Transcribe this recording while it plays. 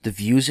The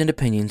views and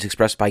opinions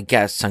expressed by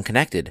guests on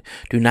Connected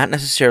do not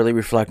necessarily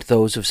reflect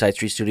those of Side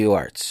Street Studio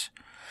Arts.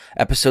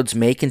 Episodes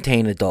may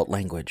contain adult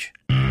language.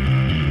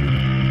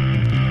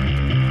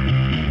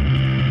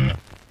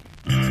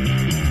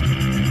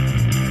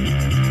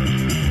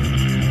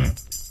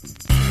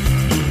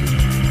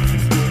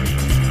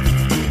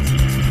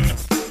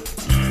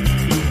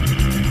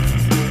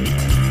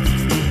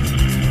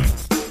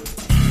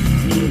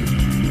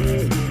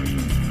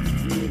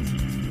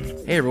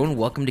 Hey everyone,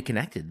 welcome to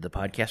Connected, the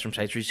podcast from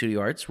Side Street Studio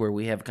Arts, where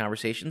we have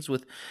conversations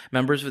with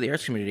members of the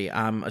arts community.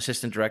 I'm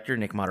Assistant Director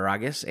Nick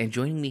Mataragas, and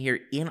joining me here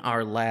in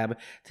our lab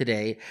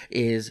today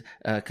is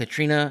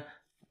Katrina.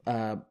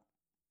 I'm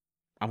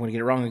going to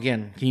get it wrong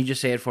again. Can you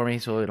just say it for me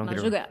so I don't get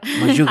it wrong?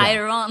 Majuga. Hi,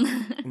 Ron.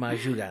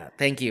 Majuga.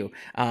 Thank you.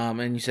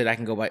 And you said I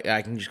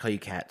can just call you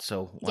Kat,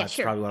 so that's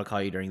sure. probably what I'll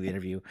call you during the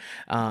interview.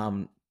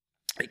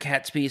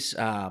 Kat's piece,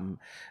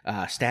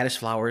 Status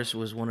Flowers,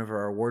 was one of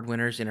our award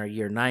winners in our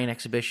Year 9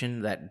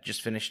 exhibition that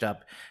just finished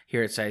up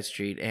here at Side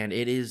Street, and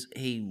it is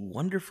a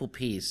wonderful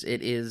piece.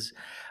 It is,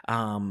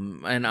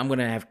 and I'm going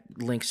to have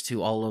links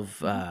to all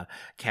of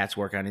Kat's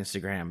work on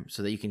Instagram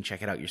so that you can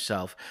check it out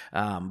yourself.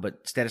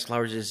 But Status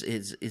Flowers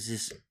is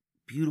this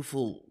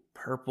beautiful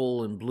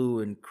purple and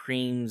blue and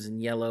creams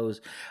and yellows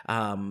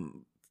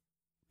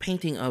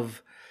painting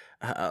of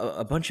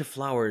a bunch of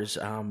flowers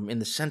in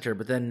the center,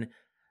 but then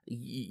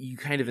you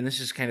kind of, and this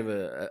is kind of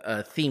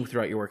a theme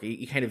throughout your work,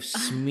 you kind of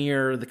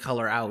smear the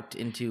color out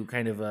into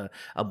kind of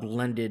a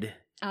blended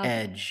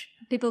edge.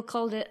 People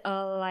called it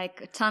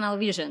like tunnel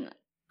vision.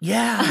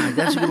 Yeah,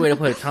 that's a good way to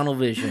put it, tunnel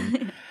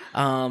vision.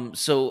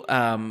 So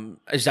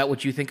is that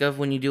what you think of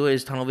when you do it,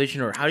 is tunnel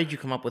vision, or how did you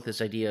come up with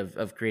this idea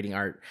of creating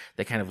art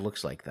that kind of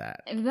looks like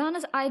that? To be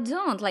honest, I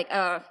don't.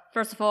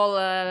 First of all,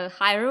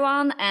 hi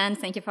everyone, and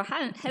thank you for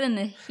having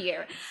me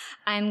here.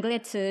 I'm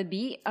glad to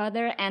be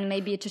there and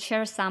maybe to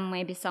share some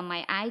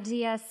my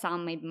ideas,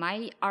 some maybe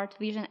my art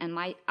vision and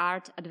my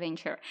art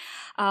adventure.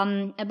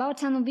 About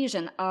tunnel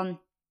vision,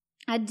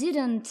 I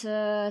didn't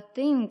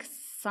think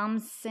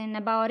something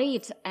about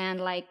it,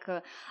 and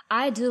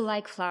I do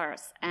like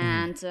flowers,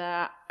 and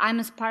I'm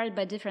inspired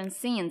by different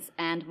scenes,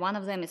 and one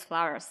of them is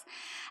flowers.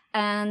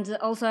 And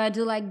also I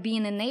do like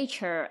being in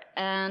nature,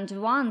 and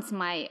once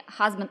my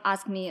husband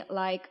asked me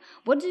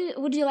would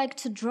you like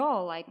to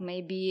draw,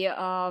 maybe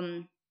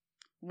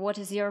what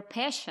is your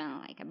passion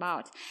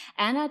about?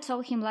 And I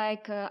told him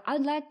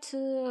I'd like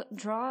to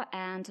draw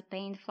and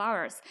paint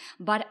flowers.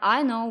 But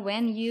I know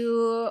when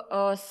you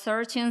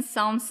searching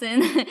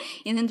something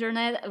in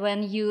internet,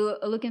 when you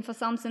looking for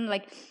something,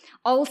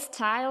 all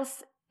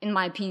styles, in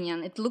my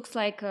opinion, it looks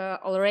like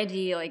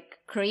already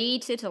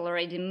created,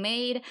 already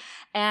made,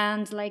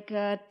 and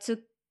to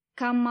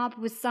come up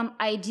with some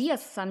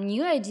ideas, some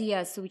new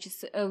ideas,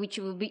 which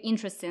will be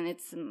interesting.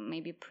 It's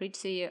maybe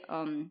pretty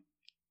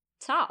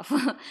tough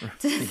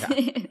to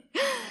see.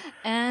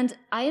 And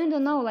I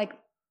don't know,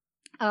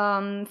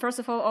 first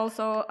of all,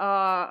 also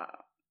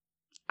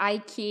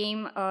I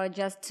came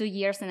just 2.5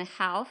 years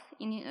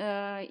in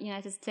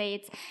United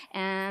States,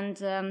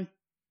 and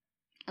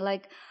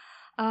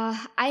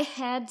I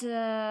had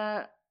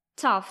a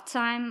tough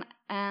time,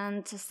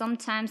 and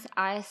sometimes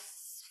I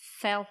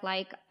felt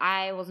like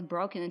I was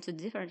broken into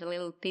different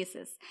little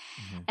pieces.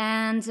 Mm-hmm.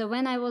 And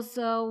when I was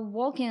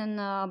walking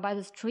by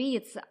the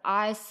streets,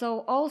 I saw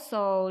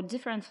also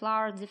different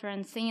flowers,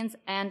 different scenes,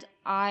 and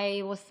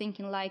I was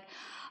thinking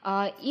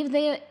if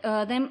they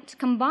them to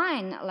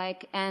combine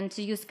and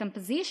to use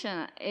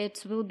composition,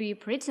 it will be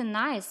pretty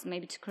nice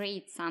maybe to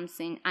create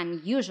something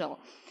unusual.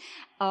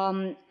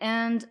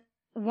 And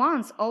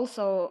once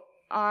also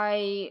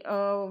I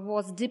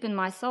was deep in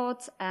my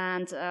thoughts,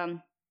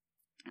 and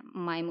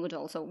my mood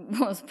also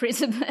was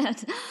pretty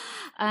bad,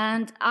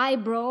 and I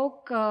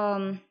broke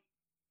the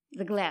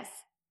glass,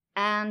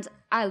 and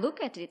I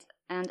look at it,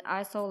 and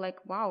I saw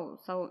wow,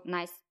 so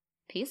nice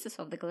pieces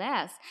of the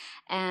glass,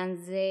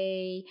 and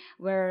they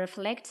were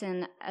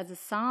reflecting at the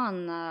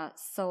sun,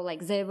 so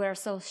they were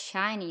so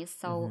shiny,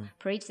 so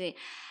pretty,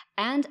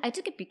 and I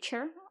took a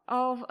picture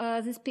of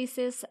these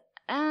pieces,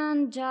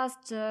 and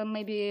just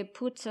maybe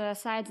put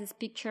aside these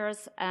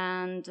pictures,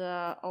 and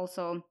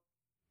also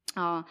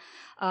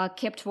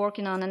kept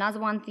working on another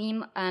one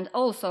theme. And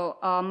also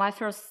my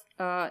first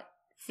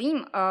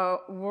theme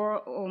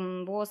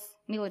was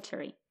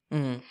military.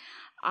 Mm-hmm.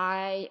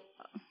 I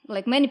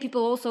many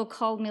people also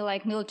called me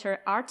military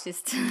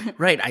artist.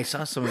 Right, I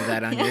saw some of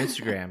that on your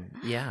Instagram.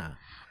 Yeah.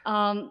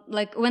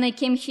 When I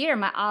came here,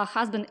 my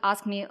husband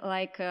asked me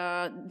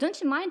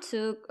don't you mind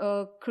to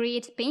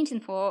create painting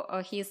for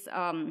his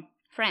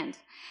friend,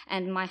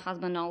 and my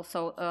husband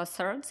also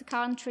served the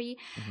country,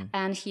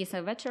 and he's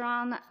a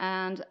veteran,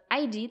 and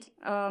I did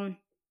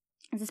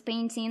this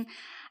painting.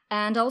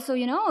 And also,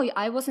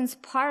 I was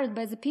inspired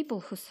by the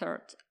people who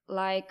served,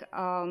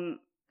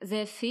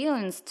 their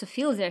feelings, to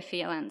feel their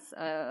feelings,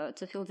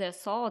 to feel their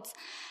thoughts,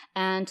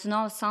 and to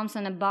know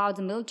something about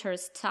the military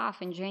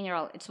stuff in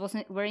general. It was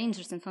very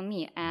interesting for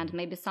me, and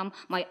maybe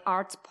my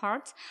art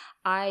part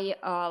I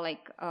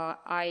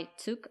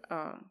took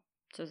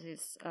to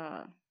this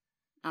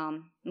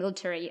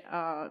military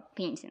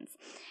paintings.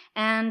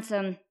 And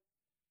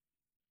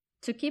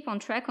to keep on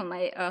track on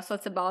my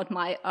thoughts about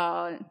my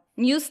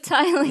new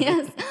style,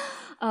 yes.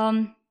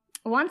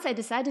 Once I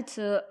decided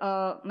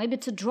to maybe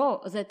to draw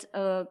that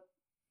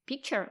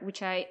picture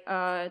which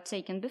I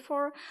taken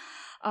before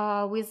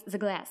with the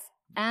glass,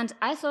 and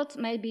I thought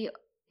maybe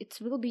it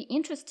will be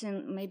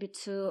interesting maybe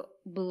to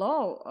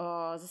blow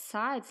the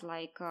sides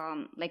like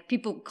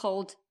people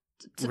called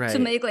to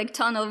make like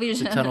tunnel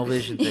vision. The tunnel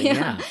vision thing,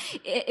 yeah.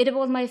 It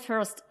was my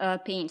first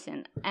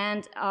painting,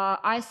 and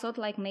I thought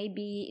like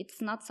maybe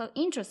it's not so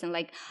interesting.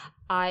 Like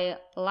I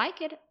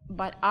like it,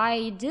 but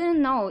I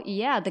didn't know.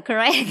 Yeah, the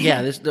correct.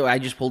 Yeah, I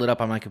just pulled it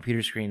up on my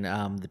computer screen.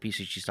 The piece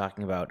that she's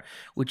talking about,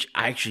 which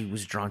I actually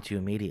was drawn to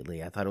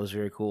immediately. I thought it was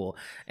very cool,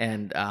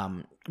 and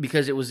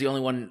because it was the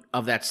only one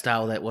of that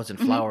style that wasn't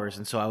flowers,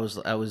 and so I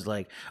was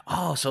like,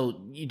 oh,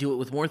 so you do it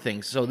with more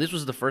things. So this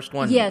was the first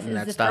one. Yes, in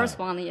that it's the style. first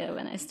one. Yeah,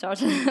 when I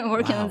started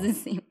working on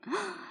this theme.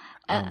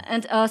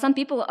 And some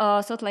people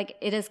thought like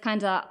it is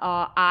kind of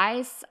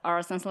ice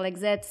or something like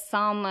that.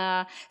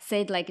 Some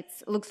said like it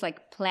looks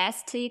like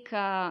plastic,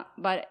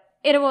 but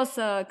it was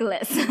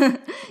glass,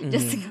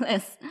 just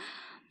glass.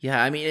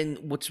 Yeah, I mean,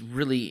 and what's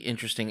really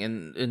interesting,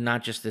 and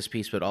not just this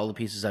piece, but all the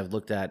pieces I've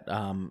looked at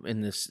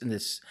in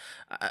this,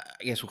 I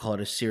guess we'll call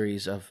it a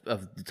series of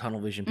the tunnel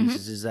vision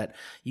pieces, is that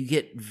you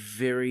get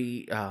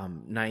very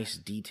nice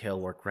detail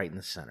work right in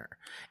the center,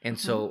 and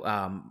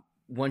so.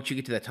 Once you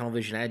get to that tunnel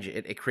vision edge,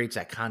 it creates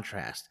that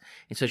contrast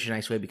in such a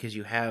nice way because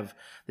you have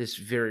this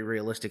very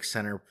realistic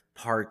center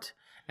part,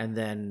 and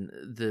then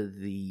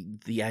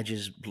the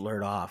edges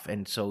blurred off,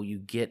 and so you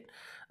get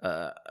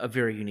a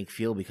very unique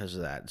feel because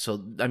of that.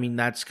 So, I mean,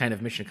 that's kind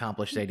of mission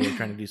accomplished. The idea of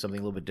trying to do something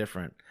a little bit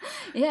different.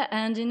 Yeah,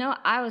 and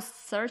I was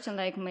searching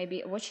like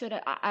maybe what should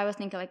I was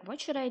thinking like what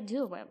should I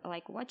do?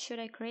 Like what should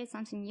I create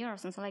something new or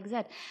something like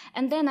that?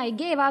 And then I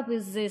gave up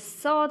with these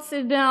thoughts,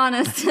 to be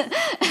honest,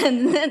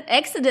 and then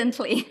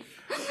accidentally.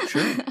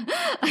 Sure.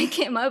 I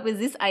came up with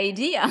this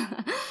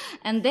idea.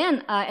 And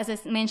then, as I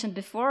mentioned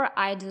before,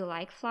 I do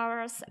like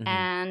flowers,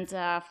 and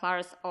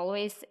flowers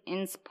always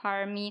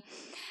inspire me.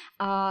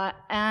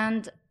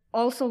 And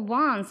also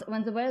once,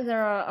 when the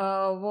weather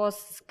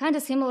was kind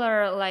of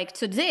similar like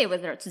today,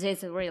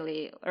 today's a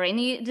really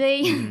rainy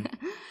day,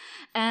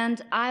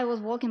 and I was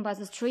walking by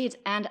the street,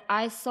 and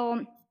I saw...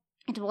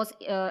 It was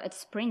at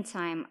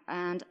springtime,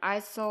 and I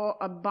saw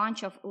a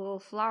bunch of little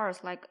flowers,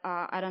 like,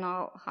 I don't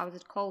know how is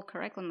it called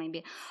correctly,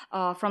 maybe,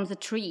 from the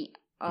tree.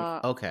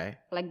 Okay.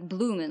 Like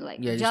blooming, like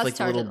just like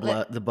started,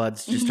 the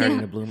buds just starting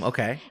to bloom.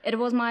 Okay. It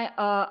was my,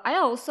 I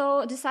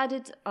also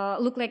decided,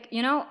 look like,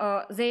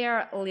 they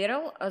are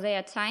little, they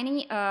are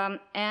tiny,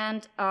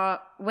 and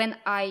when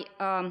I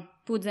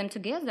put them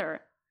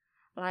together,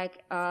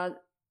 like,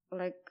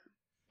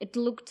 it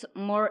looked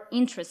more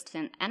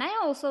interesting, and I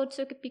also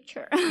took a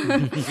picture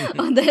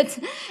of that.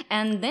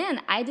 And then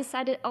I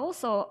decided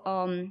also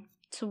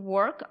to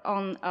work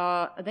on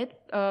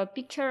that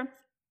picture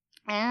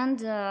and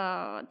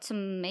to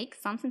make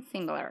something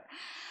similar.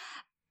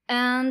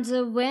 And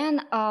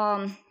when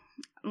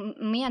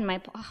me and my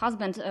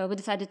husband we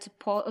decided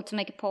to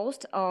make a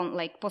post on,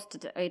 like,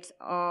 posted it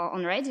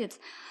on Reddit,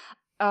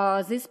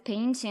 this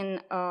painting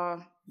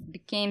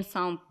became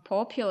so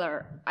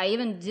popular. I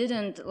even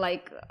didn't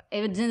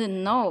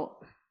know.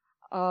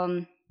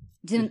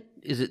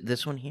 Is it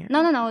this one here?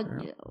 No.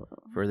 Or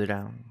further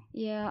down.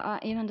 Yeah, I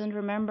even don't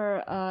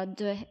remember. I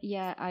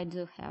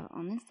do have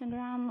on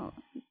Instagram,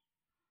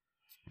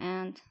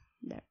 and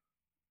there,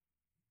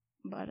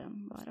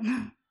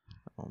 bottom.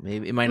 Oh,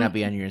 maybe it might not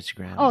be on your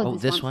Instagram. Oh,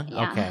 this one?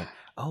 Yeah. Okay.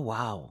 Oh,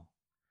 wow.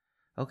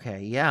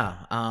 Okay,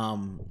 yeah.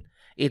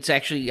 It's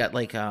actually got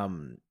like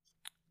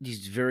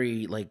these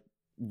very like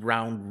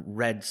round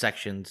red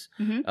sections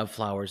of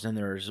flowers, and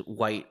there's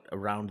white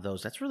around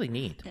those. That's really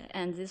neat.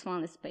 And this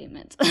one is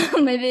payment.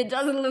 Maybe it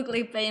doesn't look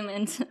like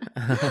payment,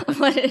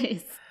 but it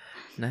is.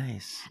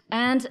 Nice.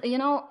 And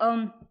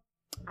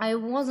I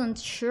wasn't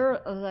sure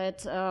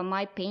that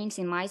my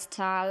painting, my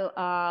style,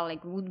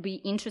 would be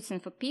interesting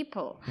for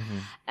people,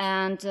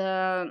 and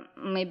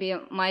maybe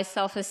my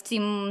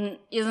self-esteem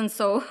isn't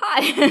so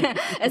high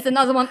as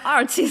another one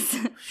artist.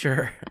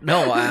 Sure.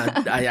 No,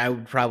 I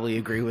would probably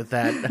agree with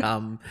that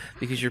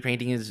because your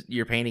painting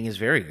is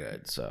very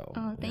good. So.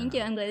 Oh, thank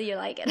you. I'm glad you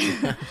like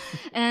it.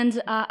 And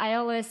I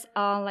always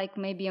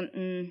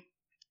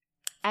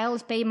I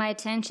always pay my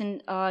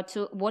attention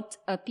to what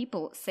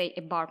people say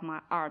about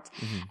my art.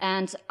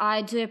 And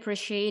I do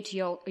appreciate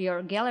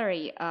your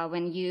gallery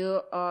when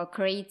you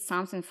create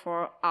something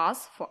for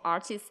us, for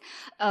artists.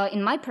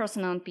 In my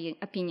personal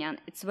opinion,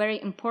 it's very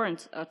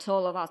important to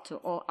all of us, to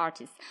all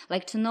artists,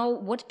 like to know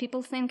what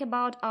people think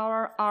about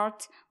our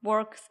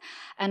artworks,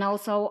 and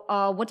also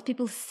what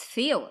people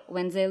feel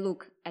when they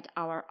look at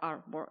our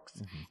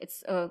artworks.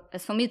 It's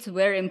as for me, it's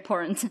very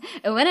important.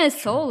 And when I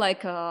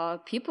saw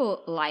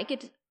people like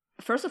it,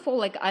 first of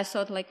all, I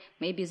thought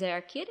maybe they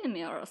are kidding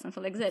me or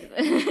something like that.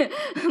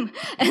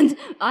 And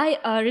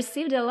I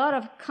received a lot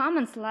of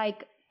comments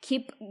like,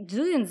 keep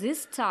doing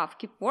this stuff,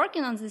 keep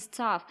working on this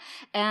stuff.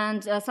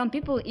 And some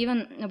people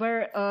even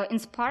were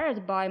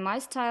inspired by my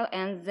style,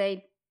 and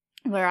they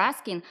were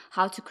asking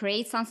how to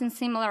create something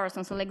similar or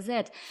something like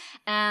that.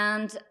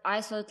 And I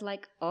thought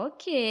like,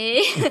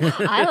 okay,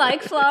 I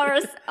like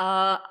flowers.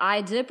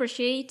 I do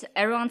appreciate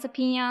everyone's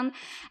opinion,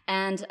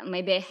 and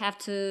maybe I have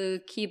to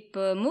keep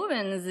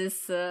moving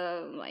this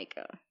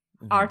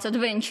art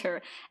adventure.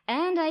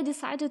 And I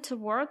decided to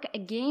work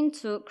again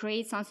to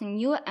create something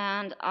new,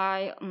 and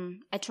I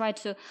tried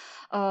to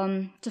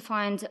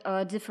find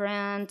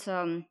different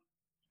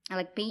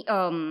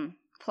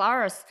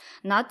flowers,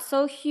 not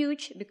so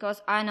huge,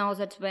 because I know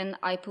that when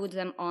I put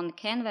them on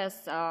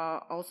canvas,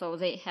 also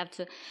they have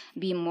to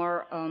be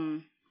more.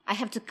 I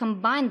have to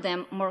combine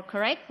them more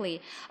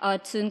correctly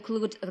to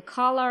include the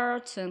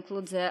color, to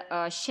include the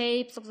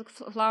shapes of the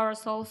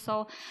flowers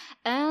also,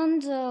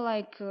 and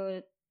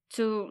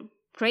to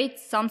create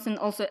something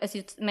also, as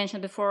you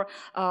mentioned before,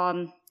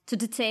 to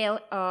detail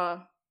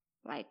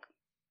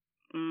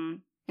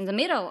in the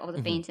middle of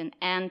the painting,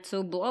 and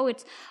to blow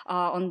it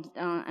on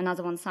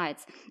another one side.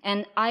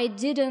 And I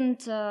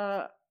didn't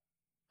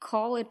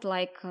call it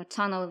like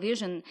tunnel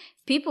vision.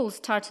 People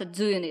started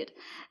doing it,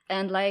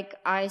 and like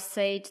I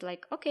said,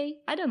 like, okay,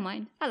 I don't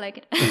mind, I like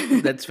it.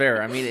 That's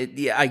fair. I mean,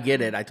 I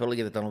get it. I totally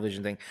get the tunnel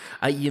vision thing.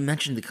 You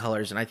mentioned the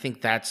colors, and I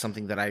think that's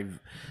something that I've,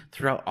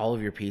 throughout all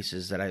of your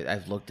pieces that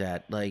I've looked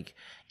at, like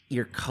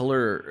your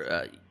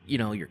color,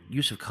 your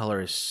use of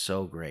color is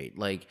so great.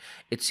 Like,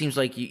 it seems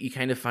like you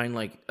kind of find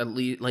like at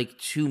least like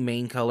two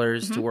main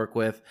colors to work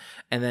with,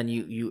 and then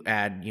you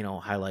add,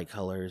 highlight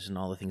colors and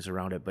all the things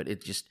around it. But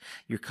it just,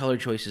 your color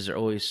choices are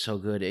always so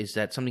good. Is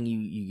that something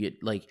you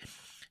get, like,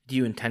 do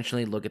you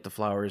intentionally look at the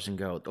flowers and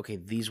go, okay,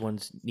 these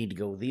ones need to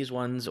go with these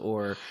ones,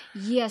 or?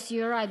 Yes,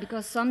 you're right,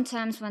 because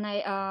sometimes when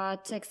I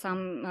take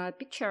some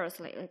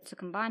pictures like to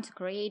combine, to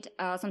create,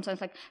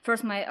 sometimes like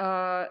first my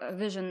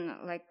vision,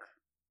 like,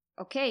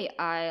 okay,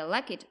 I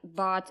like it,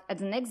 but at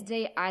the next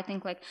day I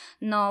think like,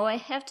 no, I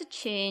have to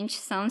change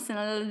something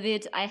a little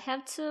bit. I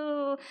have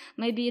to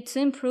maybe to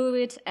improve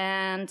it,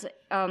 and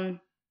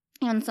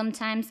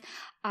sometimes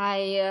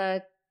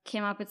I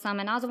came up with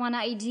some another one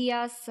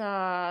ideas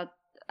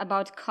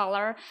about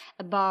color,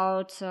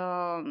 about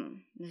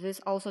this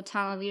also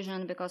tunnel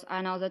vision, because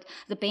I know that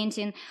the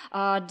painting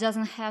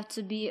doesn't have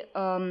to be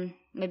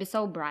maybe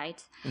so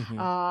bright,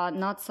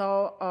 not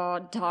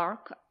so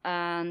dark,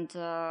 and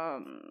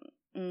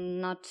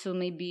not too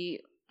maybe,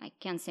 I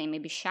can't say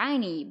maybe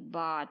shiny,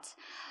 but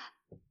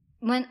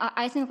when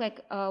I think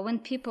like when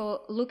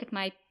people look at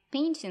my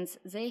paintings,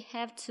 they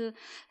have to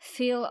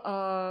feel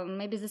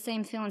maybe the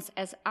same feelings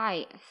as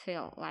I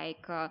feel,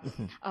 like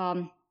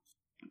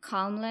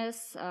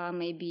calmness,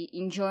 maybe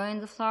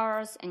enjoying the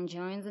flowers,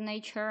 enjoying the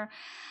nature,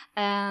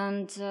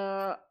 and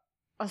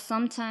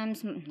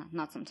sometimes,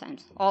 not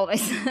sometimes,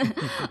 always,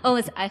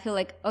 always I feel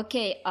like,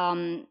 okay,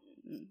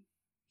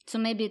 so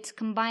maybe to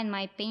combine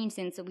my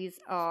paintings with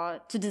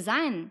to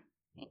design,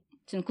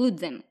 to include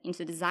them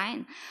into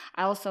design,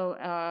 I also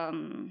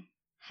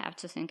have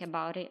to think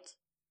about it,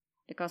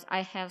 because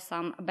I have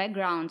some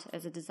background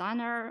as a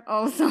designer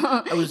also.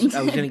 I was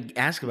going to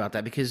ask about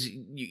that, because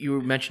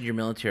you mentioned your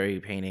military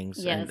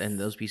paintings, yes, and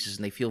those pieces,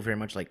 and they feel very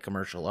much like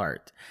commercial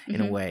art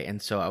in a way.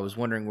 And so I was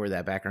wondering where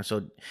that background.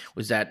 So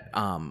was that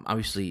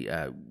obviously?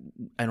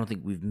 I don't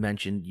think we've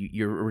mentioned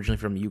you're originally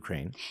from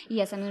Ukraine.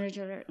 Yes, I'm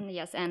originally,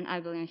 yes, and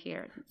I've been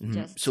here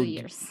just 2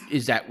 years.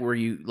 Is that where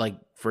you like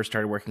first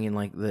started working in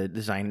like the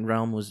design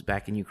realm? Was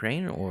back in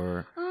Ukraine,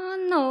 or?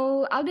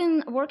 No, I've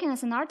been working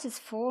as an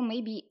artist for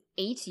maybe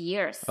 8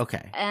 years.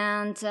 Okay.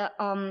 And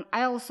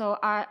I also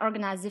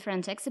organize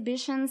different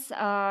exhibitions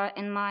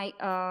in my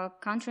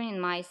country,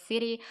 in my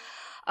city.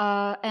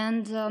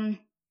 And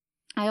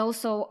I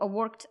also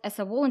worked as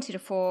a volunteer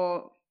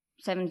for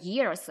 7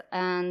 years.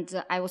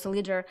 And I was a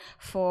leader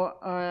for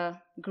a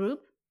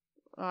group,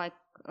 like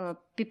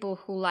people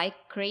who like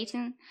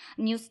creating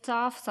new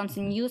stuff,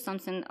 something new,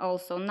 something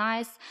also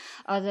nice.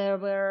 There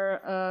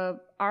were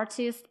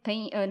artists,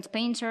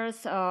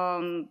 painters,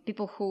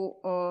 people who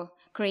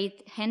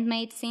create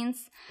handmade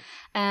things,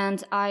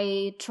 and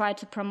I try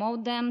to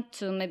promote them.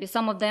 To maybe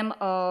some of them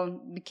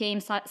became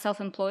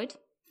self-employed.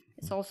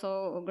 It's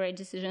also a great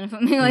decision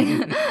for me. Like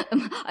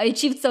I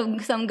achieved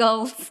some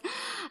goals,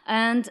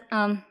 and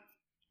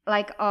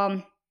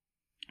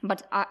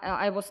but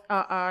I was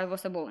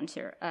a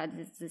volunteer at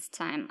this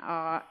time,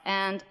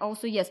 and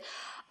also yes,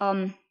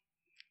 I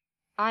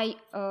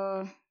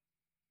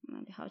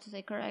maybe how to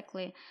say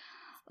correctly,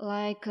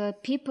 like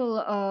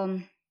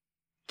people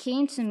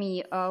came to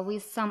me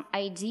with some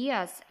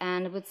ideas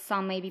and with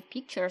some maybe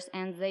pictures,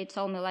 and they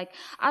told me like,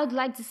 I would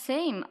like the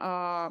same,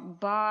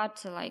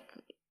 but like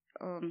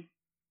the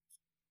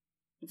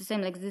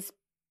same like this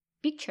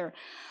picture,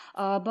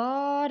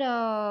 but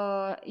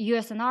you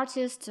as an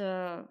artist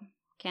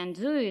can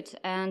do it.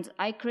 And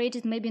I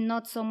created maybe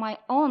not so my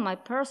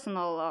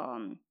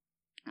personal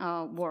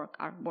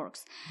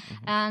artworks,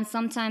 and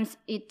sometimes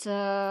it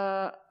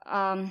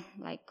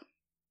like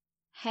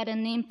had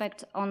an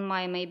impact on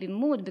my maybe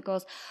mood,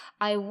 because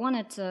I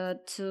wanted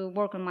to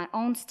work on my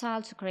own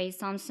style, to create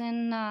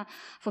something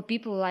for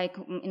people like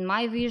in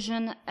my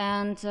vision.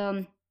 And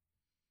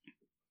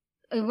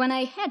when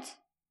I had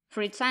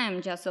free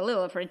time, just a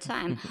little free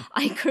time,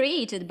 I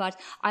created. But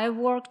I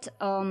worked.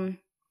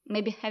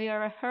 Maybe have you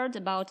ever heard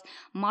about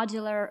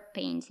modular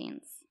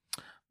paintings?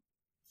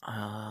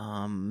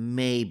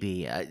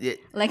 Maybe.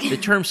 The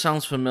term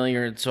sounds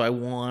familiar, so I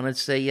want to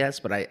say yes,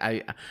 but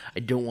I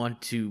don't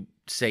want to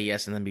say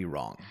yes and then be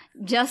wrong.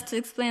 Just to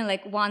explain,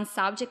 like one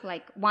subject,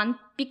 like one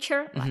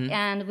picture,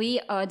 and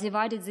we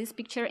divided this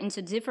picture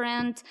into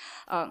different,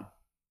 I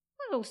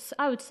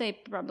would say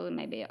probably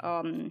maybe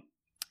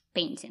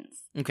paintings.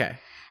 Okay.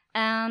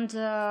 And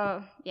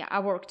I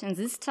worked in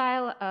this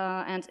style,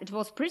 and it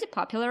was pretty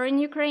popular in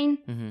Ukraine.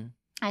 Mm-hmm.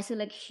 I see,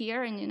 like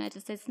here in the United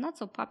States, not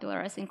so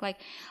popular. I think like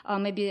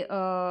maybe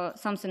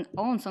something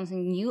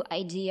new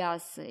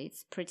ideas.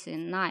 It's pretty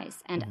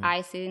nice, and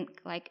I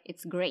think like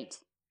it's great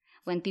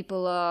when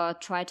people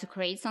try to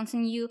create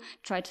something new,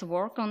 try to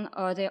work on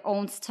their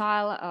own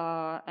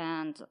style,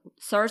 and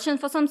searching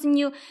for something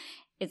new.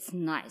 It's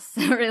nice,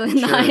 really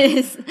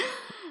nice.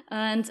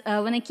 And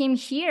when I came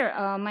here,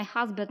 my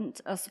husband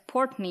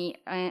supported me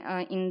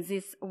in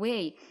this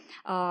way.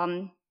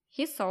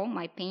 He saw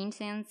my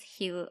paintings.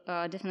 He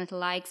definitely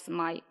likes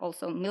my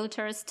also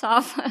military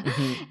stuff.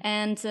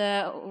 And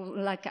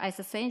like I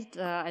said,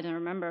 I don't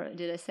remember,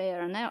 did I say it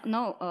or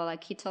no?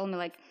 Like he told me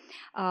like,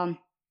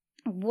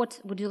 what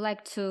would you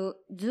like to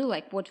do?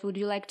 Like, what would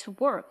you like to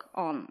work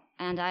on?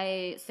 And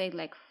I said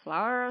like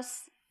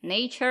flowers,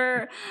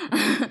 nature,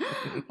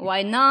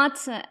 why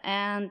not?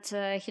 And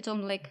he told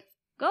me like,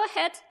 go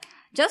ahead,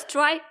 just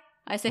try.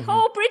 I say,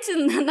 oh,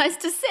 pretty nice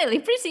to say,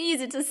 like pretty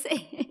easy to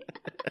say.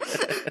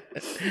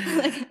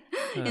 Like,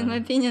 in my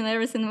opinion,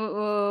 everything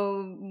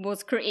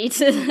was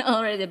created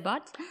already,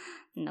 but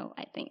no,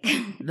 I think.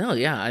 No,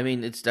 yeah, I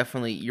mean, it's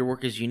definitely, your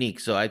work is unique,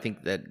 so I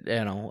think that,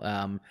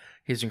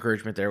 his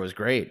encouragement there was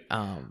great.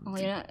 To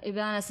be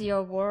honest,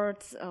 your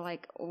words are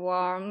like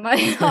warm my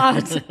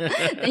heart.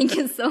 Thank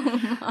you so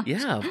much.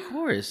 Yeah, of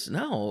course.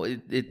 No,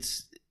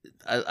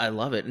 I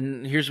love it.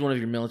 And here's one of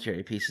your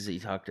military pieces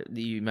that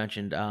you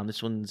mentioned.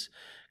 This one's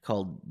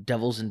called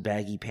Devils in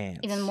Baggy Pants.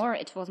 Even more,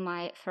 it was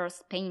my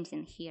first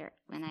painting here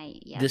when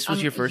This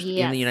was your first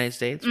in the United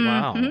States? Mm-hmm.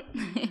 Wow.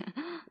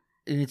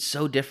 And it's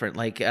so different.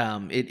 Like it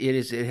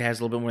has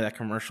a little bit more of that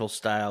commercial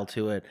style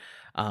to it.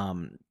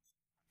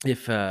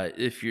 If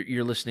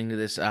you're listening to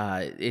this,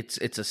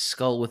 it's a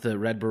skull with a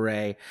red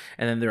beret,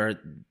 and then there are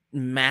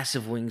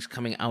massive wings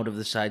coming out of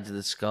the sides of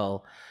the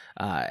skull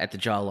at the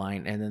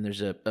jawline, and then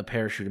there's a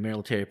parachute, a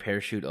military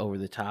parachute over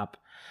the top,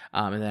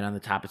 and then on the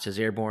top it says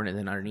airborne, and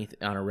then underneath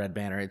on a red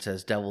banner it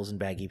says Devils in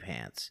Baggy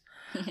Pants.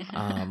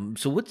 Yeah.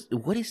 So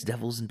what is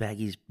Devils in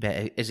Baggy?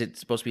 Is it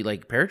supposed to be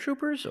like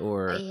paratroopers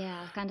or?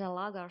 Yeah, kind of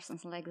lager or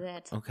something like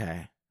that.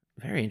 Okay,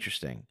 very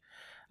interesting.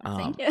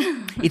 Thank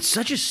you. It's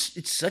such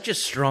a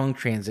strong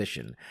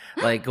transition,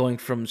 like going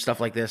from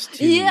stuff like this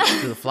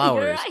to the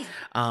flowers,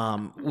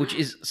 right. Which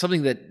is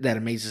something that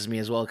amazes me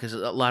as well, because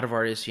a lot of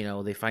artists,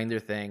 they find their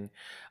thing,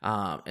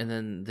 and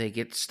then they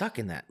get stuck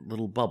in that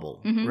little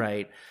bubble,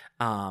 right?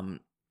 And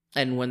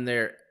when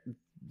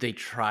they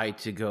try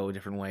to go a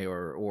different way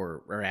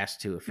or are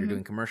asked to, if you're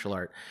doing commercial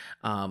art,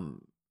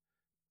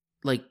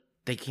 like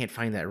they can't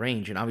find that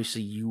range, and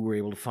obviously you were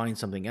able to find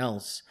something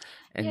else.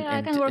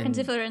 I can work in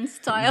different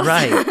styles.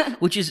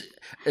 Right, which is,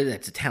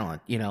 that's a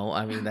talent,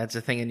 I mean, that's the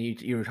thing. And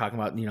you were talking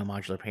about,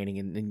 modular painting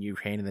and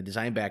Ukraine and the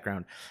design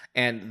background.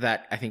 And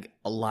that, I think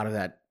a lot of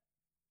that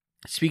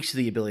speaks to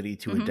the ability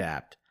to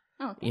adapt.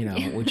 Oh, thank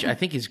you. Which I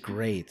think is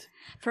great.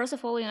 First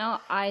of all,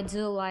 I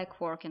do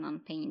like working on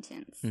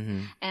paintings.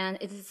 And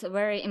it is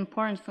very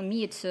important for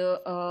me to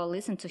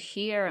listen, to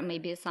hear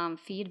maybe some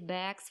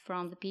feedbacks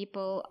from the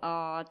people,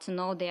 to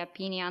know their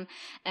opinion.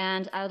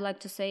 And I would like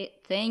to say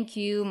thanks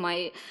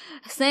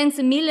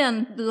a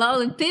million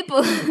lovely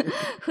people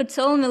who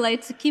told me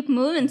like to keep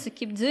moving, to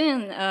keep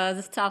doing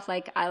the stuff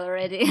like I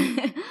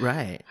already.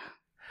 Right.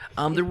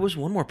 There was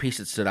one more piece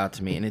that stood out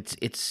to me, and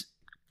it's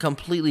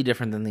completely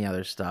different than the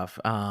other stuff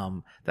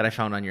that I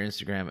found on your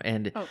Instagram,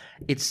 and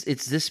it's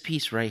this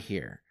piece right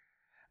here,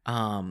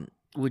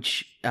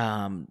 which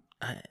I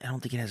don't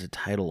think it has a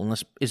title.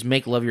 Is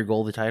 "Make Love Your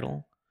Goal" the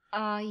title?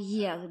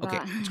 Yeah. Okay,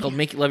 it's called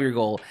 "Make Love Your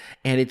Goal,"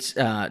 and it's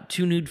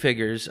two nude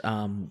figures,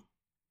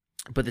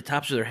 but the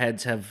tops of their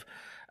heads have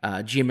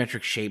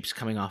geometric shapes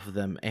coming off of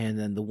them, and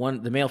then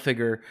the male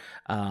figure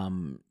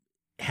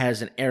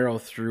has an arrow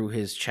through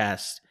his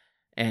chest,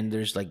 and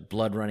there's like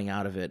blood running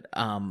out of it.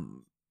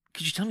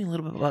 Could you tell me a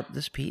little bit about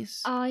this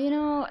piece?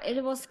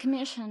 It was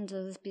commissioned,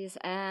 this piece,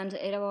 and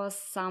it was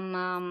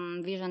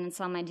some vision and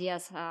some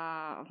ideas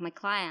of my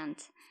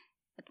client.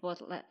 It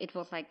was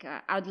like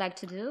I would like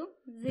to do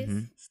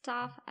this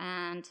stuff,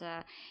 and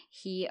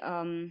he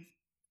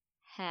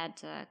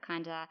had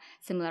kind of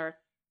similar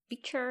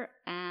picture,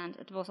 and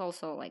it was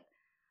also like,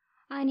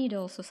 I need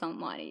also some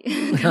money.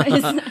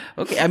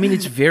 Okay, I mean,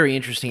 it's very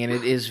interesting, and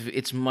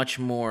it's much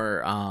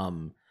more,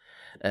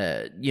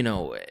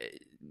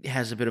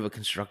 has a bit of a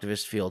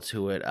constructivist feel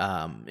to it.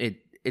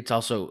 It's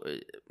also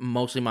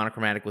mostly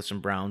monochromatic with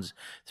some browns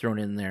thrown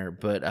in there,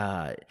 but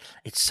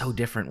it's so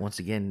different once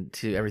again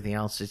to everything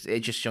else.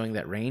 It's just showing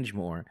that range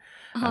more,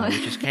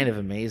 which is kind of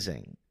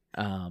amazing.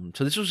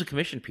 So this was a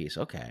commission piece.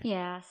 Okay.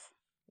 Yes.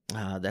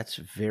 That's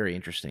very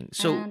interesting.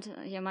 So,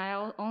 and my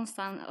own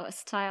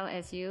style,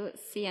 as you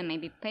see, and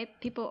maybe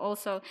people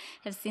also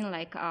have seen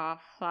like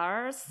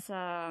flowers,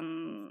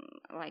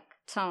 like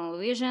tunnel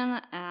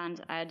vision,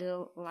 and I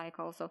do like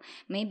also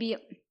maybe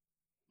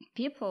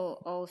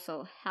people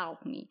also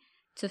help me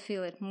to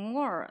feel it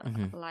more.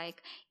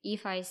 Like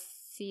if I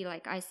see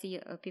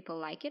people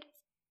like it,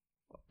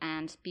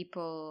 and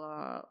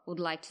people would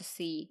like to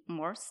see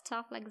more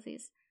stuff like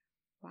this.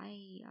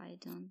 Why I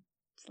don't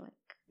like?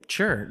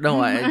 Sure.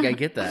 No, I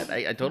get that.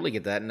 I totally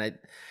get that. And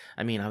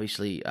I mean,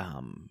 obviously,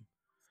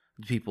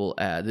 people,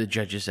 the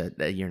judges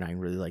at Year 9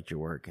 really liked your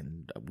work,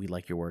 and we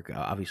like your work,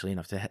 obviously,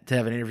 enough to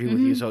have an interview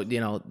with you. So,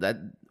 that,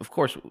 of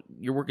course,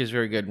 your work is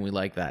very good, and we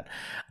like that.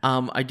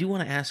 I do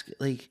want to ask,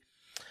 like,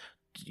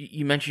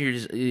 you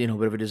mentioned your,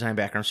 bit of a design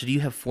background. So do you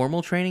have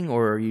formal training,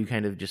 or are you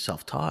kind of just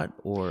self-taught,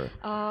 or?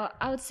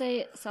 I would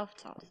say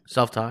self-taught.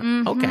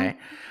 Self-taught? Okay.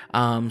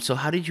 So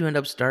how did you end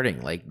up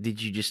starting? Like,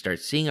 did you just start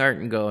seeing art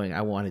and going,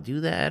 I want to do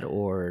that?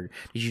 Or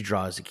did you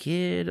draw as a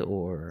kid,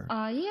 or? Yeah,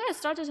 I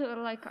started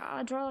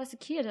to draw as a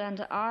kid,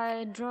 and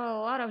I draw a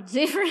lot of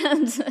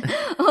different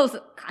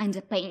also kind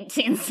of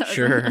paintings or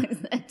sure.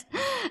 something like that.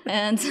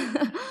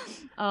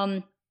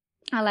 And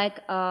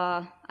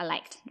I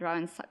liked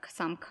drawing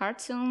some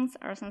cartoons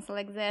or something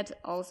like that.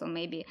 Also,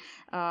 maybe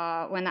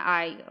when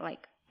I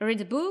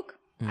read a book,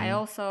 I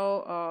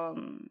also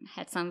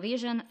had some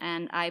vision,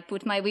 and I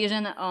put my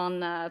vision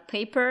on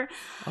paper.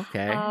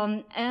 Okay.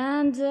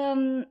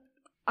 And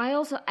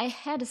I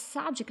had a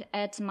subject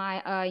at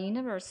my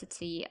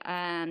university,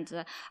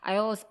 and I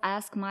always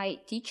asked my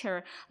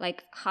teacher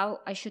like how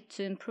I should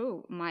to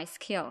improve my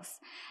skills,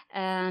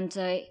 and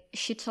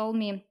she told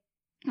me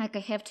like I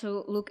have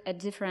to look at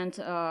different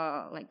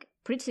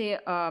pretty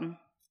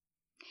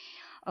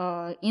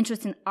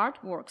interesting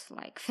artworks,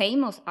 like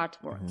famous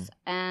artworks,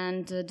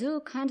 and do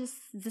kind of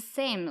the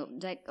same,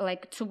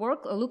 like to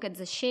look at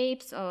the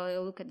shapes,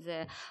 look at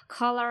the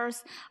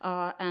colors,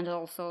 and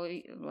also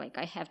like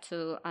I have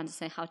to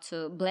understand how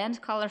to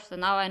blend colors. So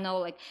now I know,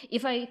 like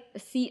if I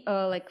see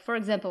for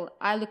example,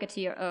 I look at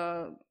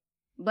your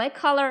black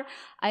color,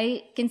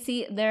 I can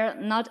see they're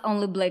not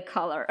only black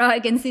color. I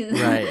can see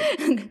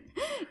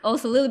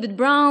also a little bit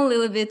brown, a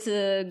little bit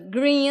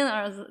green,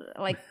 or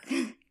like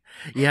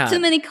too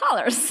many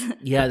colors.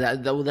 Yeah,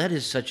 that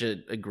is such a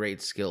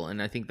great skill, and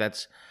I think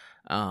that's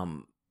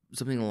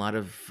something a lot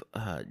of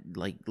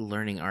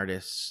learning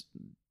artists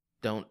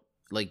don't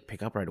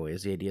pick up right away.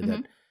 Is the idea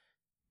that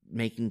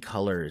making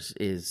colors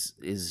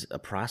is a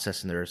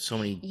process, and there are so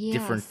many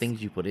different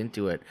things you put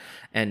into it,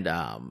 and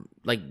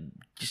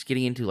just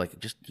getting into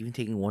just even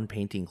taking one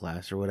painting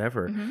class or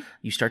whatever,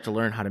 you start to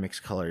learn how to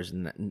mix colors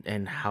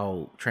and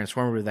how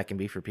transformative that can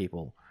be for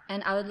people.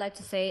 And I would like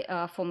to say,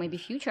 for maybe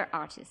future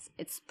artists,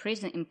 it's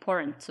pretty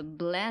important to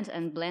blend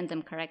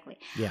them correctly.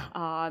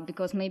 Yeah.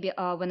 Because maybe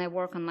when I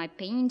work on my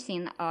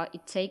painting,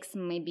 it takes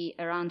maybe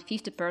around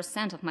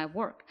 50% of my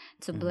work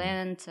to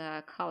blend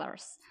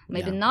colors.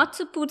 Maybe not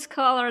to put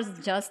colors,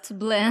 just to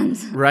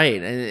blend.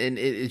 Right, and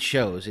it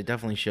shows. It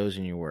definitely shows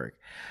in your work.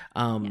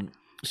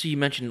 So you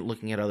mentioned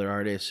looking at other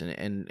artists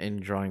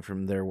and drawing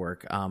from their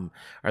work. Are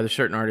there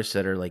certain artists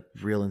that are like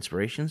real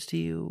inspirations to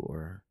you,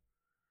 or?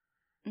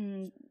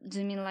 Do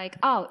you mean like,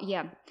 oh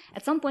yeah,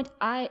 at some point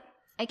I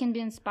can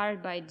be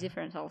inspired by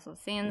different also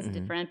things,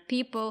 different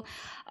people,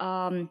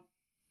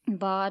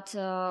 but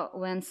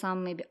when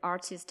some maybe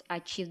artists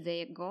achieve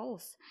their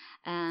goals,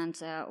 and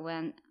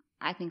when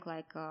I think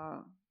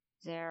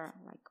their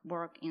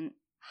work in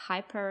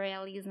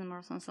hyperrealism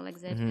or something like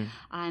that,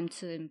 I'm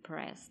too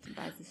impressed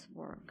by this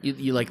work.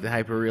 You like the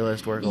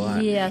hyperrealist work a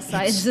lot? Yes,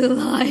 I do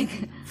like.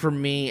 For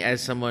me,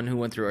 as someone who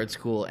went through art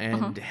school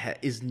and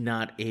is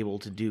not able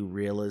to do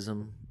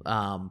realism,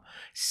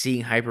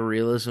 seeing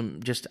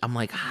hyperrealism, I'm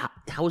like,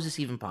 how is this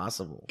even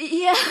possible?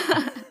 Yeah.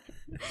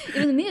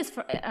 Even me,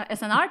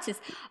 as an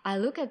artist, I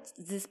look at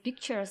these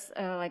pictures,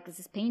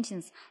 these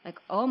paintings,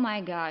 oh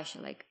my gosh,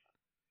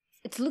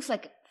 it looks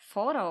like a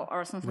photo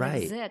or something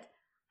like that.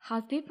 How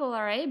people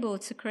are able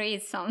to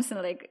create something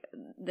like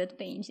that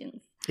paintings.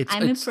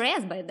 I'm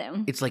impressed by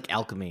them. It's like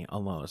alchemy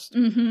almost.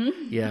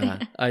 Yeah,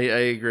 I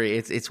agree.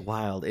 It's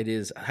wild. It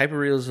is.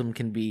 Hyperrealism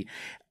can be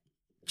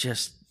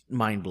just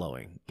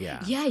mind-blowing. Yeah.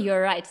 Yeah,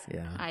 you're right.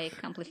 Yeah. I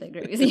completely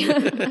agree with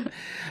you.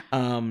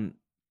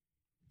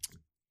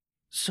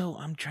 So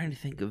I'm trying to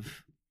think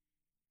of.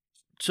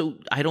 So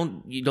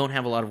you don't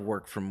have a lot of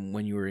work from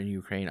when you were in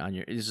Ukraine on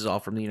your. This is all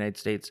from the United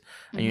States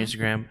on your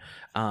Instagram.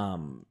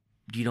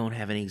 You don't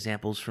have any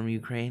examples from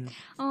Ukraine?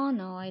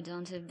 No, I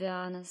don't, to be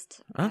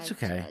honest. That's I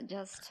okay.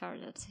 just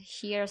started to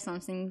hear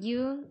something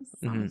new,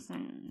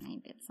 something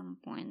maybe at some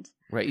point.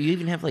 Right. You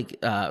even have like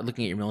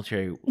looking at your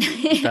military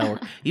style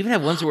work. You even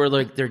have ones where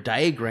like they're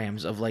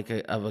diagrams of like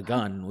a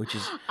gun, which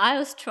is I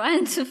was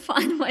trying to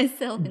find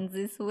myself in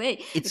this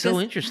way. it's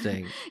so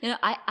interesting.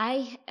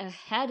 I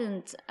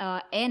hadn't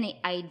any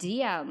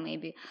idea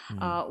maybe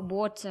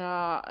what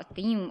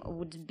theme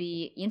would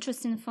be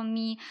interesting for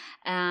me,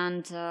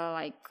 and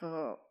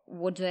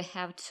what do I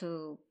have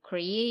to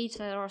create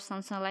or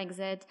something like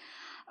that.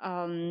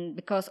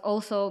 Because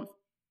also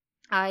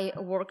I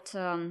worked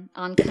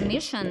on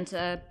commissioned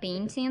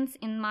paintings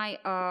in my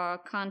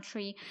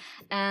country,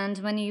 and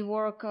when you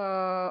work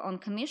on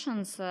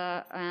commissions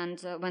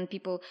and when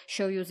people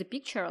show you the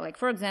picture, like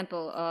for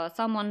example,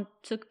 someone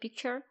took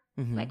picture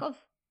like of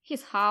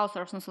his house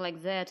or something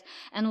like that,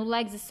 and would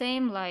like the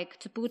same, like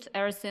to put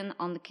everything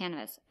on the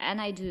canvas,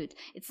 and I do it.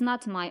 It's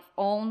not my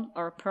own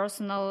or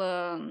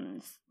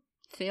personal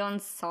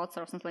feelings, thoughts,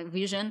 or something like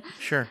vision.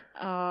 Sure.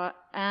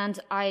 And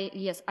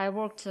I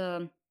worked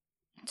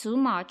too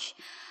much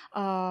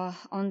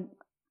on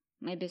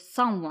maybe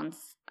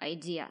someone's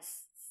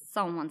ideas,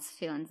 someone's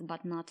feelings,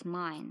 but not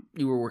mine.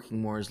 You were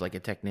working more as like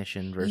a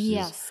technician versus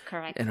Yes,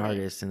 correctly. an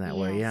artist in that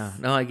way. Yeah.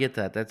 No, I get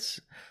that.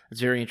 That's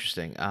very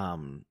interesting.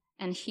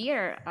 And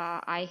here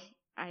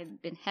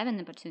I've been having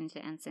an opportunity,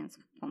 and since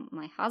from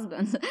my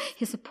husband,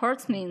 he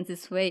supports me in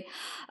this way.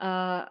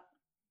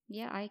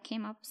 I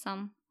came up with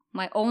some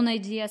my own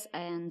ideas,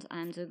 and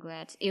I'm so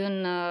glad.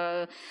 Even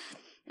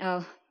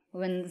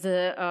when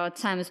the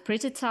time is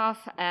pretty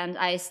tough, and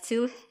I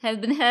still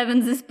have been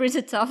having this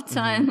pretty tough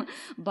time,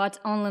 but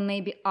only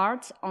maybe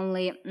art,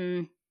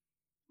 only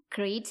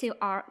creative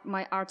art,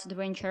 my art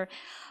adventure,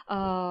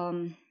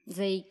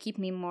 they keep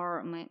me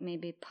more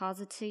maybe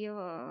positive,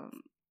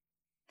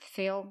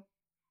 feel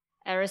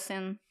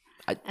everything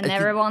and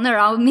everyone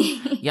around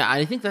me. Yeah,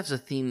 I think that's a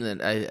theme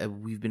that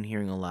we've been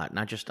hearing a lot,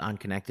 not just on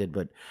Connected,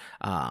 but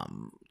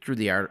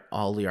through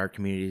all the art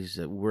communities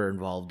that we're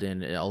involved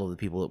in, all of the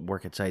people that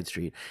work at Side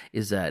Street,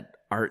 is that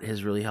art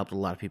has really helped a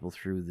lot of people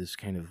through this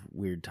kind of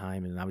weird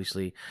time. And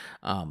obviously,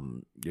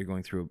 you're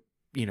going through,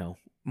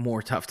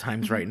 more tough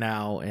times right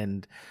now,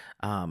 and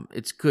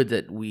it's good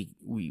that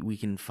we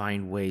can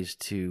find ways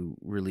to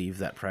relieve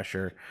that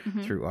pressure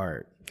through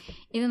art.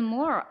 Even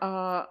more,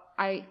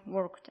 I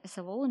worked as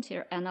a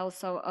volunteer, and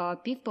also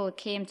people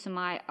came to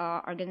my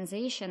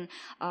organization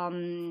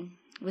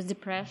with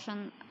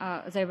depression.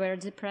 They were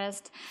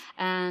depressed,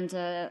 and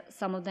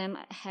some of them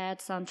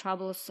had some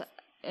troubles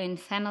in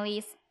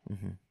families,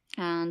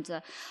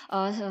 and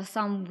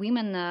some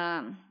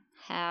women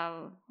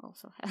have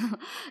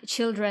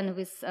children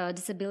with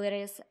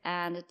disabilities,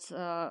 and it's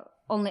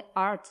only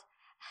art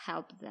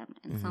helped them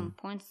in some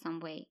point, some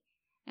way.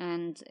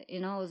 And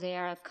they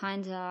are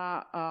kind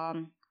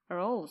of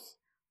rose,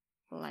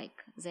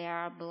 like they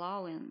are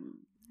blowing.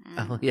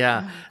 Oh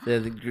yeah,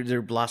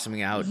 they're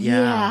blossoming out.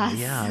 Yes.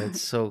 Yeah.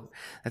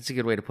 That's a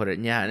good way to put it.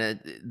 Yeah,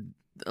 and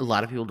a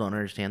lot of people don't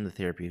understand the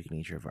therapeutic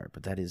nature of art,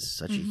 but that is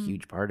such a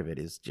huge part of it.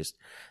 Is just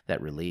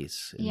that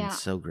release. And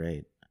it's so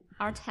great.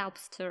 Art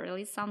helps to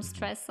release some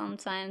stress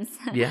sometimes.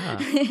 Yeah.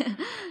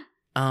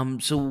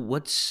 So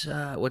what's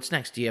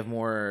next? Do you have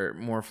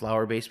more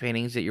flower-based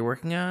paintings that you're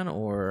working on,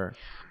 or?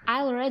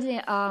 I already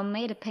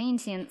made a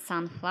painting,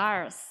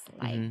 sunflowers.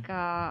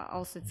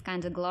 Also, it's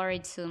kind of glory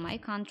to my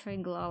country,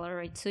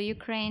 glory to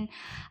Ukraine.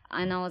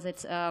 I know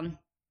that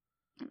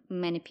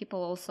many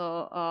people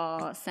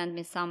also send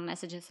me some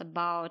messages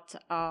about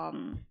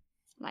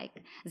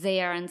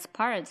they are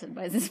inspired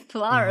by these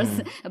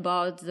flowers,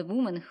 about the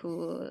woman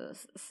who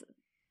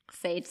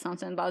said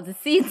something about the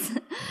seeds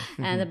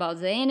and about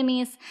the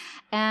enemies,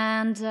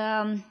 and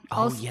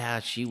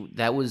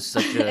that was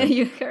such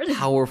a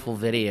powerful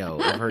video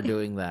of her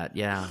doing that.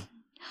 Yeah.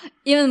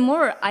 Even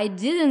more, I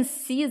didn't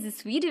see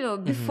this video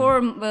before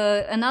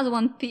another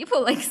one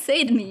people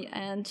said me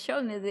and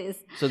showed me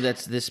this. So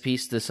that's this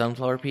piece, the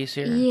sunflower piece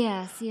here?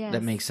 Yes.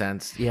 That makes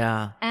sense,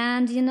 yeah.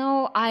 And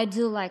I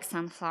do like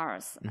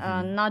sunflowers,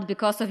 not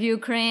because of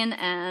Ukraine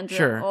and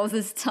all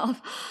this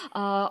stuff.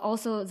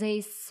 Also,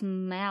 they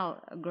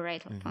smell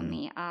great for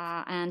me,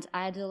 and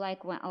I do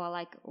like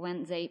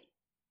when they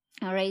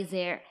raise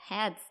their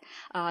heads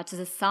to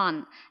the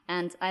sun,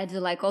 and I do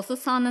like also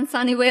sun and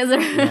sunny weather.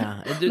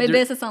 Yeah, maybe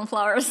it's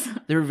sunflowers.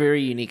 They're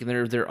very unique, and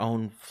they're their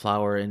own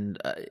flower, and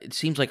it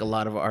seems like a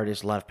lot of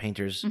artists, a lot of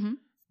painters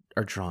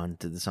are drawn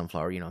to the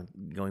sunflower.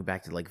 Going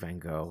back to Van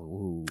Gogh,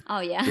 who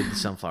did the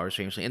sunflowers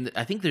famously. And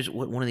I think there's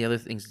one of the other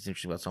things that's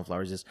interesting about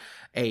sunflowers is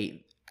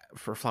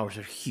for flowers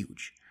they're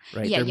huge.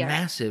 Right, they're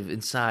massive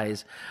in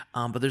size,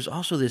 but there's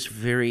also this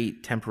very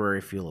temporary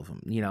feel of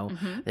them.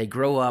 They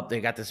grow up, they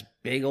got this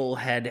big old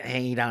head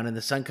hanging down, and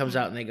the sun comes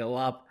out, and they go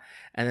up,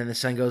 and then the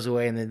sun goes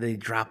away, and then they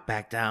drop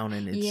back down,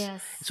 and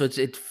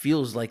it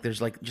feels like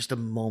there's like just a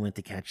moment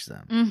to catch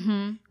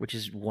them, which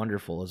is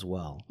wonderful as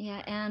well.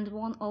 Yeah, and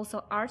one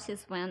also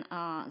artist when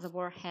the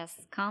war has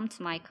come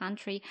to my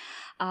country,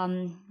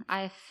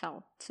 I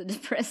felt too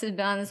depressed to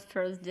be honest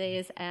first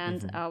days,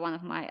 and one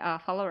of my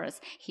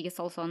followers, he is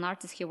also an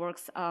artist. He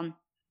works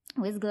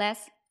with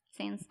glass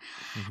things,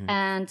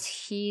 and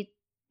he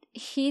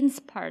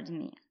inspired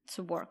me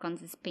to work on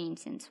this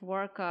painting, to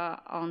work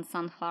on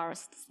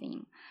sunflowers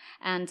theme,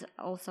 and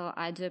also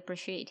I do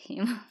appreciate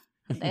him.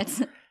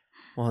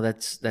 Well,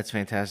 that's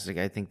fantastic.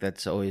 I think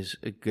that's always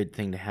a good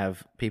thing to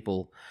have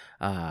people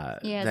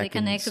that they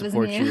can connect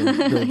support with me. you,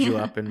 and build you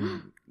up,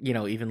 and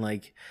even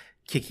like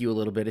kick you a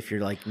little bit if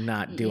you're like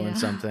not doing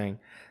something.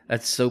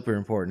 That's super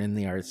important in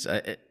the arts.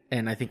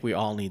 And I think we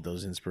all need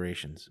those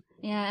inspirations.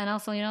 Yeah, and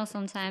also,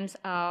 sometimes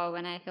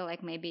when I feel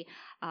like maybe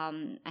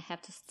I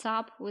have to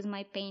stop with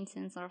my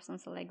paintings or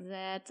something like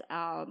that,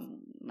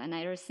 and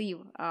I receive,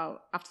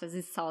 after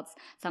these thoughts,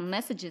 some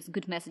messages,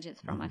 good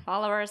messages from my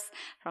followers,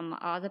 from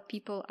other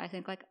people, I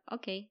think like,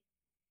 okay,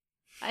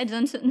 I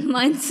don't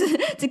mind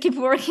to keep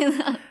working.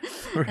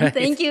 Right. And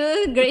thank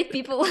you, great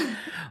people.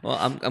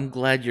 Well, I'm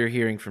glad you're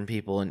hearing from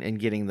people and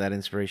getting that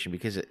inspiration,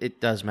 because it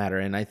does matter.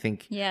 And I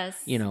think,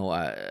 yes,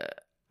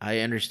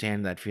 I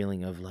understand that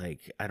feeling of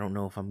like, I don't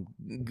know if I'm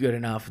good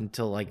enough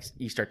until like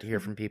you start to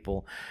hear from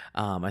people.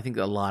 I think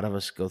a lot of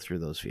us go through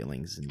those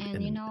feelings and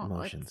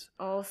emotions. It's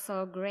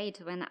also great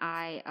when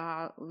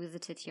I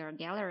visited your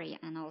gallery,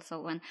 and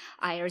also when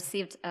I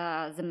received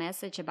the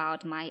message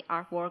about my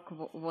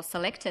artwork was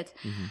selected.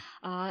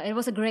 It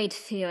was a great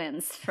feeling,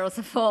 first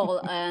of all.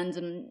 And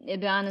to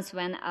be honest,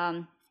 when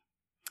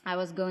I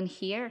was going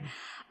here,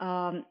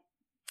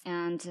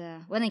 and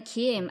when I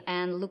came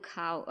and look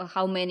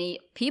how many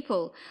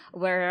people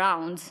were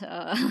around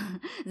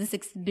this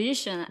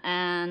exhibition,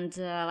 and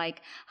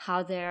like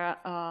how they're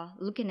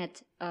looking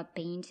at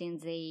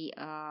paintings, they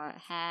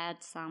had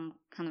some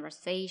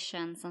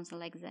conversation, something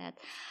like that.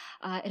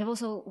 It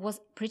also was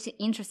pretty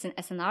interesting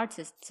as an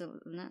artist to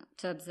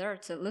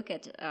observe, to look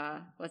at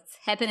what's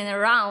happening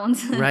around.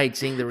 Right,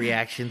 seeing the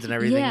reactions and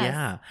everything. Yes.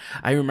 Yeah,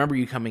 I remember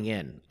you coming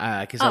in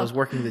because I was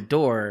working the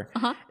door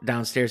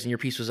downstairs, and your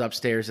piece was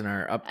upstairs in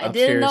our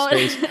upstairs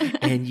space,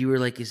 and you were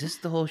like, "Is this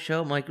the whole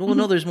show?" I'm like, "Well,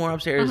 no, there's more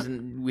upstairs."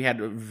 And we had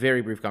a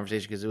very brief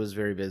conversation because it was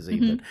very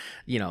busy.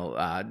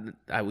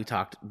 But we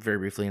talked very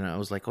briefly, and I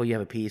was like, "Oh, you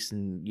have a piece,"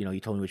 and you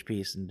told me which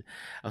piece, and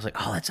I was like,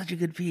 "Oh, that's such a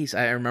good piece."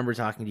 I remember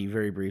talking to you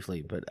very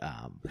briefly, but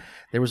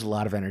there was a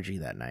lot of energy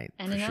that night,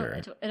 and for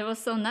sure. It was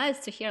so nice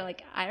to hear.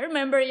 Like, I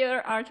remember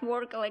your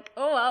artwork. Like,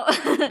 oh wow,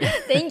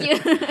 thank you.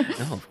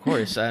 No, of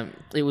course.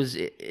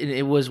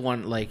 It was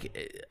one,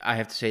 like, I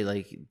have to say,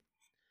 like,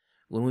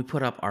 when we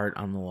put up art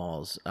on the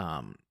walls,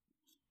 I'll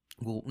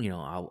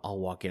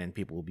walk in and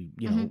people will be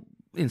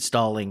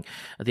installing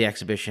the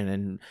exhibition,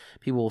 and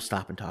people will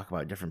stop and talk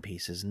about different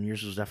pieces, and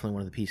yours was definitely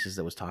one of the pieces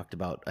that was talked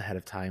about ahead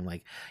of time,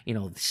 like,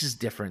 this is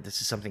different,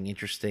 this is something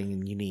interesting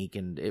and unique,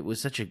 and it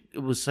was such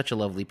a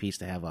lovely piece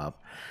to have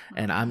up,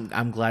 and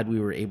I'm glad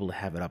we were able to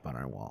have it up on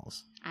our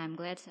walls. I'm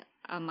glad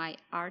my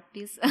art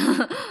piece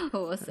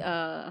was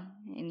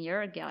in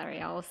your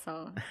gallery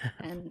also,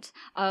 and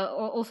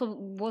also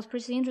was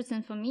pretty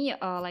interesting for me,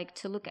 like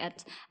to look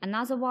at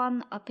another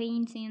one,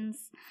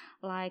 paintings,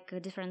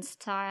 like different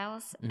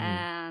styles,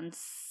 and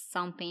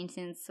some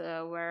paintings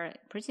were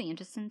pretty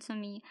interesting to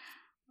me.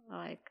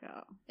 Like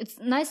it's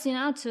nice,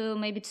 to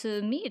maybe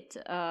to meet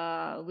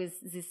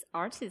with these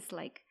artists,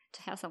 like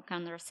to have some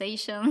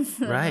conversations,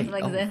 right?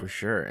 like that. For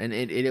sure. And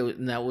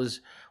and that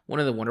was one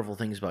of the wonderful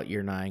things about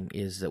Year 9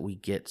 is that we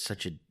get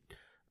such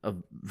a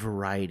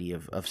variety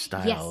of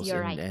styles, yes,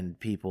 right. and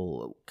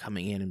people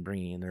coming in and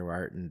bringing in their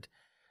art, and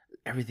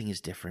everything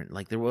is different.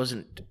 Like there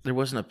wasn't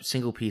a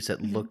single piece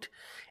that looked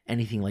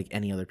anything like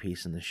any other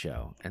piece in the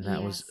show, and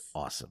that was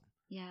awesome.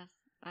 Yes.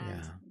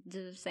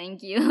 Do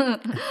thank you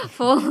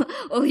for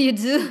all you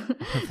do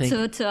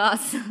to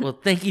us. Well,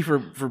 thank you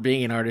for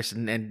being an artist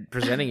and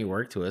presenting your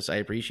work to us. I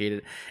appreciate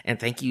it, and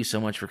thank you so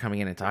much for coming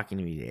in and talking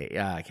to me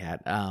today,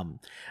 Kat. I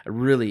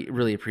really,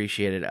 really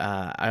appreciate it.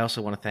 I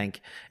also want to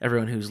thank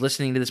everyone who's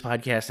listening to this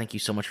podcast. Thank you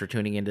so much for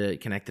tuning into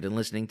Connected and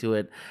listening to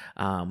it.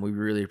 We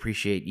really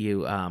appreciate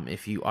you.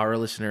 If you are a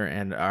listener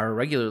and are a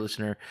regular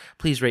listener,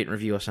 please rate and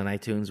review us on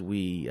iTunes.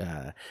 We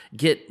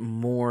get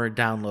more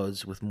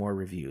downloads with more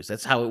reviews.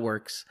 That's how it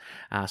works.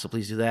 So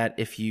please do that.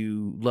 If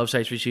you love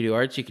Side Street Studio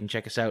Arts, you can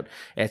check us out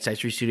at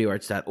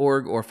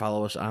sidestreetstudioarts.org or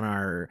follow us on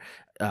our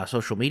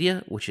social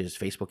media, which is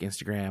Facebook,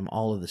 Instagram,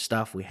 all of the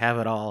stuff. We have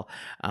it all.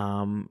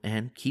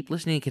 And keep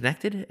listening and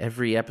connected.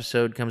 Every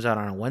episode comes out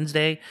on a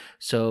Wednesday,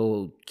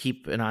 so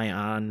keep an eye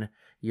on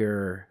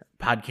your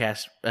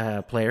podcast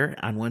player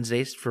on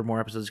Wednesdays for more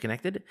episodes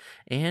connected,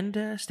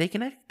 and stay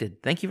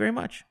connected. Thank you very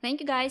much. Thank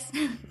you, guys.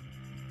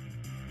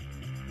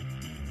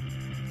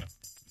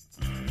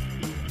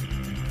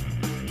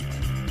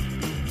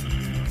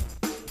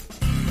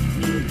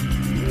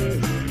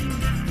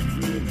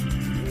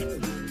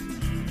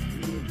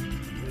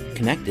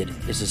 Connected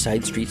is a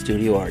Side Street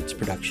Studio Arts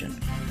production.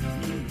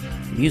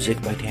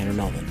 Music by Tanner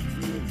Melvin.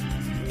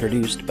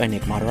 Produced by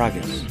Nick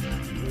Mataragas.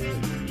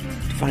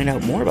 To find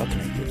out more about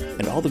Connected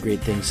and all the great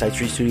things Side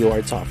Street Studio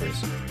Arts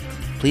offers,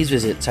 please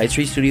visit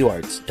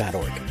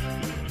sidestreetstudioarts.org.